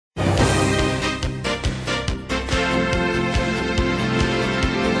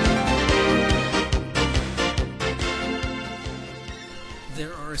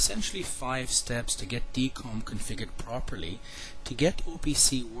essentially 5 steps to get DCOM configured properly to get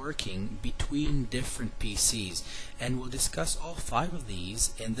OPC working between different PCs, and we'll discuss all 5 of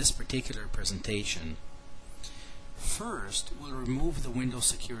these in this particular presentation. First, we'll remove the Windows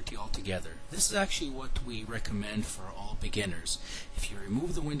security altogether. This is actually what we recommend for all beginners. If you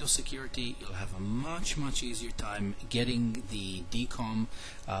remove the Windows security, you'll have a much easier time getting the DCOM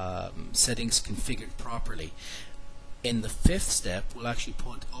settings configured properly. In the 5th step, we'll actually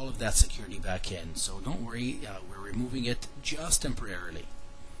put all of that security back in, so don't worry, we're removing it just temporarily.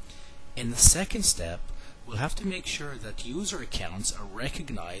 In the 2nd step, we'll have to make sure that user accounts are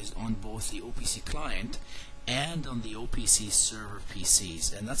recognized on both the OPC client and on the OPC server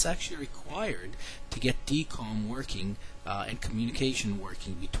PCs, and that's actually required to get DCOM working and communication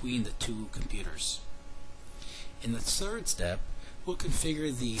working between the 2 computers. In the 3rd step, we'll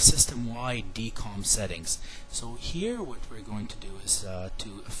configure the system-wide DCOM settings. So here what we're going to do is to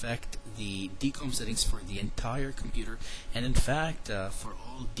affect the DCOM settings for the entire computer, and in fact for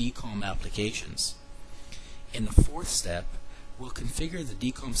all DCOM applications. In the 4th step, we'll configure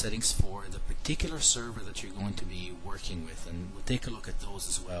the DCOM settings for the particular server that you're going to be working with, and we'll take a look at those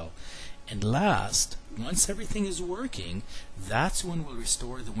as well. And last, once everything is working, that's when we'll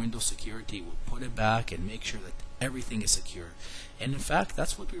restore the Windows security. We'll put it back and make sure that everything is secure. And in fact,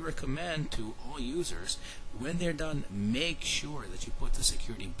 that's what we recommend to all users. When they're done, make sure that you put the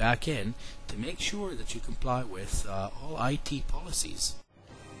security back in to make sure that you comply with all IT policies.